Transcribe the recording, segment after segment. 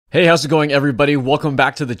Hey, how's it going, everybody? Welcome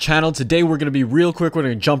back to the channel. Today we're going to be real quick. We're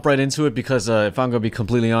going to jump right into it because if I'm going to be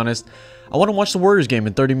completely honest, I want to watch the Warriors game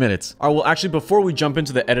in 30 minutes. Alright, well actually before we jump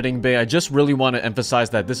into the editing bay, I just really want to emphasize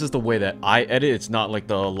that this is the way that I edit. It's not like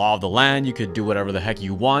the law of the land. You could do whatever the heck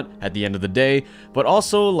you want at the end of the day. But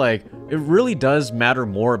also, like, it really does matter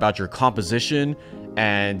more about your composition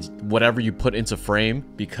and whatever you put into frame,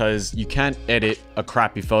 because you can't edit a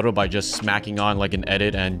crappy photo by just smacking on like an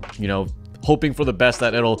edit and, you know, hoping for the best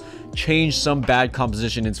that it'll change some bad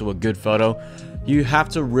composition into a good photo. You have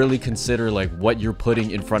to really consider like what you're putting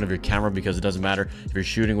in front of your camera, because it doesn't matter if you're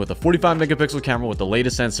shooting with a 45 megapixel camera with the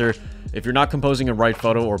latest sensor. If you're not composing a right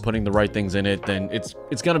photo or putting the right things in it, then it's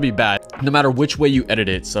gonna be bad no matter which way you edit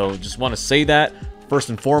it. So just want to say that first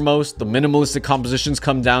and foremost, the minimalistic compositions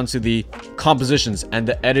come down to the compositions, and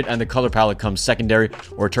the edit and the color palette comes secondary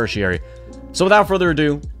or tertiary. So without further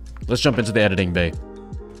ado, let's jump into the editing bay.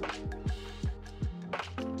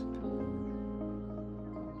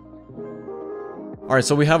 Alright,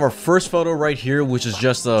 so we have our first photo right here, which is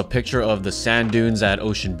just a picture of the sand dunes at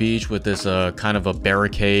Ocean Beach with this kind of a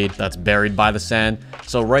barricade that's buried by the sand.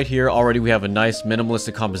 So right here already we have a nice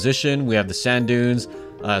minimalistic composition. We have the sand dunes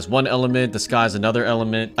as one element, the sky is another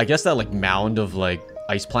element. I guess that like mound of like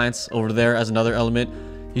ice plants over there as another element.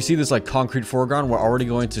 You see this like concrete foreground. We're already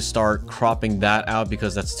going to start cropping that out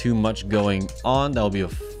because that's too much going on. That'll be a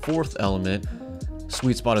fourth element.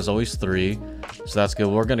 Sweet spot is always 3, so that's good.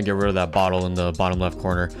 We're gonna get rid of that bottle in the bottom left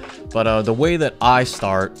corner. But the way that I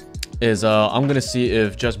start is I'm gonna see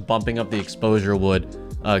if just bumping up the exposure would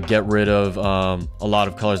get rid of a lot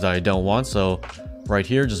of colors that I don't want. So right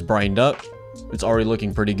here, just brightened up. It's already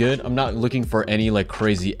looking pretty good. I'm not looking for any like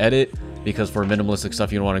crazy edit, because for minimalistic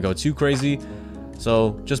stuff you don't want to go too crazy.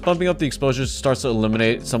 So just bumping up the exposure starts to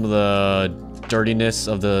eliminate some of the dirtiness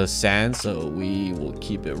of the sand, so we will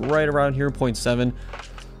keep it right around here, 0.7.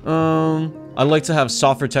 I like to have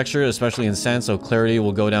softer texture, especially in sand, so clarity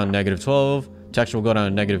will go down -12, texture will go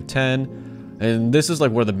down to -10, and this is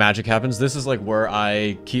like where the magic happens. This is like where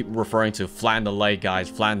I keep referring to flatten the light, guys,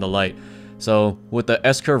 flatten the light. So with the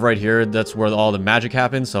S curve right here, that's where all the magic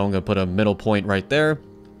happens, so I'm gonna put a middle point right there.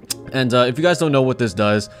 And if you guys don't know what this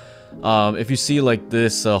does, if you see like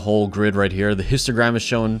this whole grid right here, the histogram is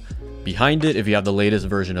shown behind it if you have the latest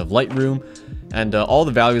version of Lightroom, and all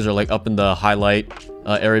the values are like up in the highlight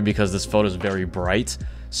area because this photo is very bright.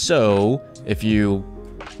 So if you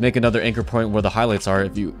make another anchor point where the highlights are,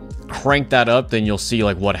 if you crank that up, then you'll see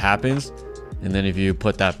like what happens. And then if you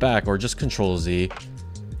put that back, or just Control Z,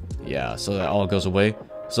 yeah, so that all goes away.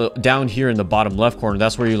 So down here in the bottom left corner,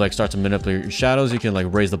 that's where you like start to manipulate your shadows. You can like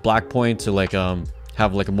raise the black point to like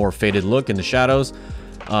have like a more faded look in the shadows,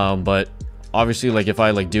 but obviously like if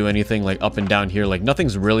I like do anything like up and down here, like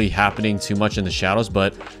nothing's really happening too much in the shadows,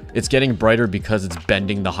 but it's getting brighter because it's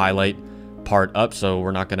bending the highlight part up, so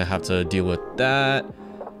we're not gonna have to deal with that.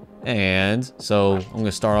 And so I'm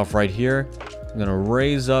gonna start off right here. I'm gonna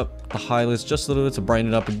raise up the highlights just a little bit to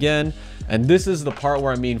brighten it up again, and this is the part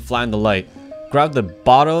where I mean flatten the light. Grab the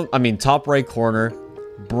top right corner,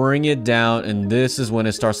 bring it down, and this is when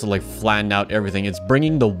it starts to like flatten out everything. It's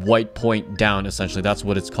bringing the white point down, essentially. That's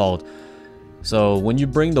what it's called. So when you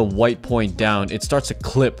bring the white point down, it starts to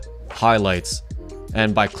clip highlights,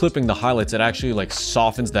 and by clipping the highlights, it actually like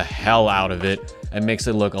softens the hell out of it and makes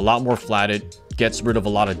it look a lot more flatted, gets rid of a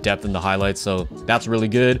lot of depth in the highlights. So that's really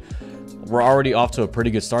good. We're already off to a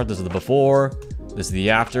pretty good start. This is the before, this is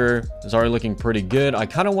the after. It's already looking pretty good. I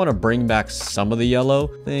kind of want to bring back some of the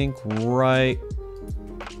yellow. I think right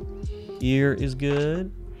here is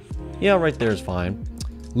good. Yeah, right there is fine.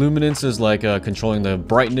 Luminance is like controlling the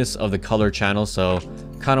brightness of the color channel, so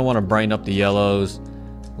kind of want to brighten up the yellows,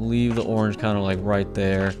 leave the orange kind of like right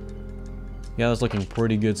there. Yeah, that's looking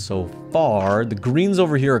pretty good so far. The greens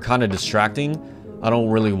over here are kind of distracting. I don't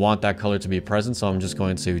really want that color to be present, so I'm just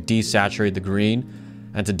going to desaturate the green,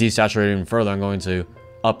 and to desaturate it even further, I'm going to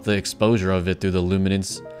up the exposure of it through the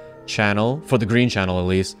luminance channel, for the green channel at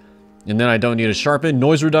least. And then I don't need to sharpen.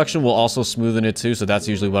 Noise reduction will also smoothen it too, so that's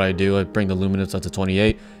usually what I do. I bring the luminance up to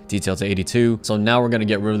 28, detail to 82. So now we're going to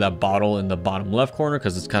get rid of that bottle in the bottom left corner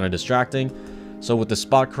because it's kind of distracting. So with the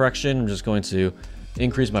spot correction, I'm just going to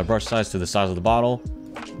increase my brush size to the size of the bottle.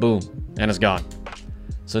 Boom, and it's gone.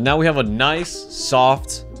 So now we have a nice,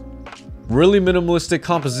 soft, really minimalistic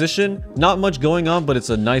composition. Not much going on, but it's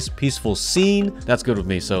a nice, peaceful scene. That's good with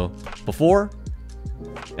me. So before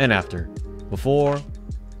and after. Before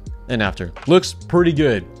and after. Looks pretty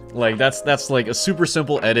good. Like that's like a super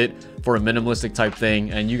simple edit for a minimalistic type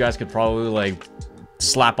thing, and you guys could probably like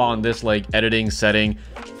slap on this like editing setting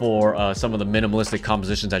for some of the minimalistic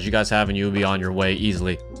compositions that you guys have, and you'll be on your way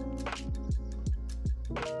easily.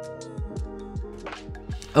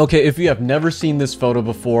 Okay, if you have never seen this photo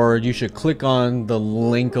before, you should click on the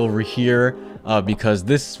link over here because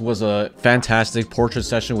this was a fantastic portrait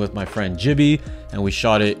session with my friend Jibby, and we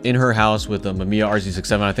shot it in her house with a Mamiya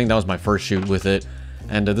RZ67. I think that was my first shoot with it,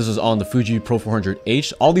 and this is on the Fuji Pro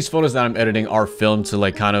 400H. All these photos that I'm editing are filmed to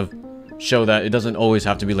like kind of show that it doesn't always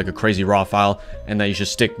have to be like a crazy raw file, and that you should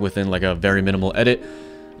stick within like a very minimal edit.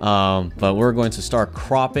 But we're going to start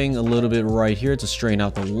cropping a little bit right here to straighten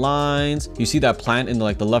out the lines. You see that plant in the,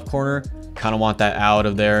 like the left corner? Kind of want that out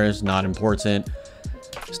of there. It's not important.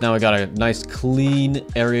 So now we got a nice clean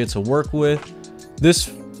area to work with. This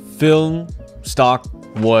film stock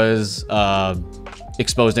was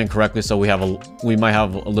exposed incorrectly, so we might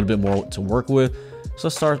have a little bit more to work with. So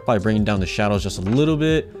let's start by bringing down the shadows just a little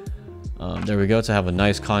bit. There we go, to have a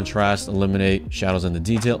nice contrast, eliminate shadows in the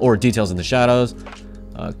detail, or details in the shadows.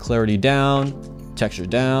 Clarity down, texture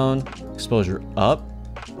down, exposure up.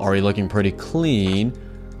 Already looking pretty clean.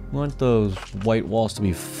 Want those white walls to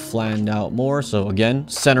be flattened out more. So again,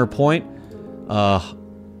 center point.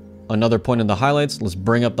 Another point in the highlights. Let's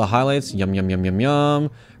bring up the highlights. Yum, yum, yum, yum,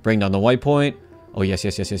 yum. Bring down the white point. Oh, yes,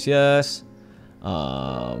 yes, yes, yes, yes.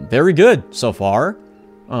 Very good so far.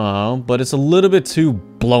 But it's a little bit too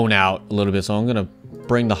blown out a little bit. So I'm going to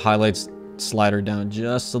bring the highlights slider down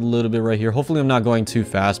just a little bit right here. Hopefully I'm not going too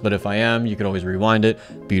fast, but if I am, you can always rewind it.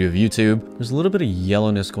 Beauty of YouTube. There's a little bit of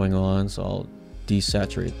yellowness going on, so I'll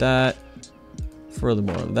desaturate that.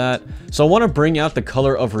 Furthermore of that. So I want to bring out the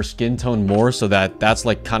color of her skin tone more, so that that's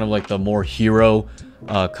like kind of like the more hero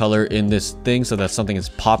color in this thing, so that something is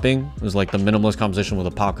popping. It was like the minimalist composition with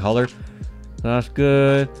a pop color. That's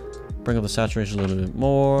good. Bring up the saturation a little bit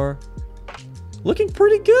more. Looking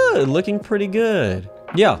pretty good. Looking pretty good.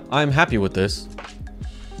 Yeah, I'm happy with this.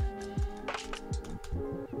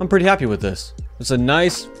 I'm pretty happy with this. It's a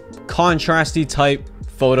nice contrasty type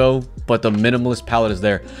photo, but the minimalist palette is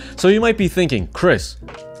there. So you might be thinking, Chris,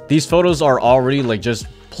 these photos are already like just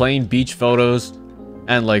plain beach photos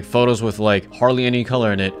and like photos with like hardly any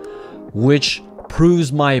color in it, which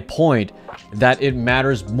proves my point that it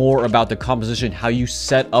matters more about the composition, how you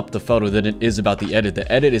set up the photo, than it is about the edit.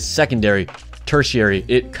 The edit is secondary, tertiary.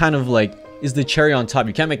 It kind of like is the cherry on top.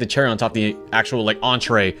 You can't make the cherry on top the actual like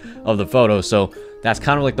entree of the photo. So that's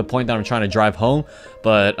kind of like the point that I'm trying to drive home.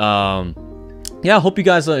 But yeah, I hope you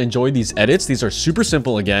guys enjoyed these edits. These are super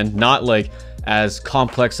simple, again, not like as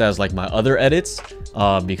complex as like my other edits,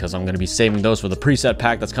 because I'm going to be saving those for the preset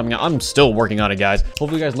pack that's coming out. I'm still working on it, guys.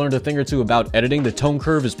 Hopefully you guys learned a thing or two about editing. The tone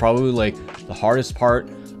curve is probably like the hardest part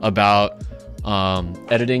about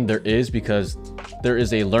editing there is, because there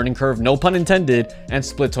is a learning curve, no pun intended, and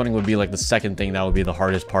split toning would be like the second thing that would be the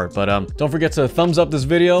hardest part. But don't forget to thumbs up this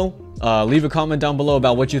video, leave a comment down below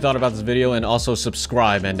about what you thought about this video, and also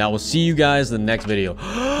subscribe, and I will see you guys in the next video.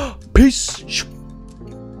 Peace.